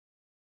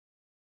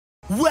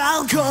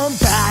Welcome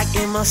back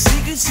in my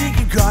secret,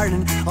 secret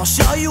garden. I'll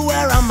show you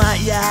where I'm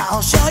at, yeah,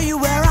 I'll show you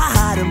where I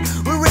hide 'em.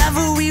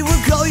 Wherever we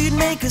would go, you'd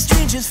make us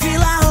strangers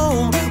feel at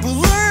home. We'll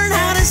learn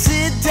how to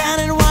sit down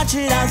and watch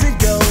it as it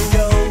goes.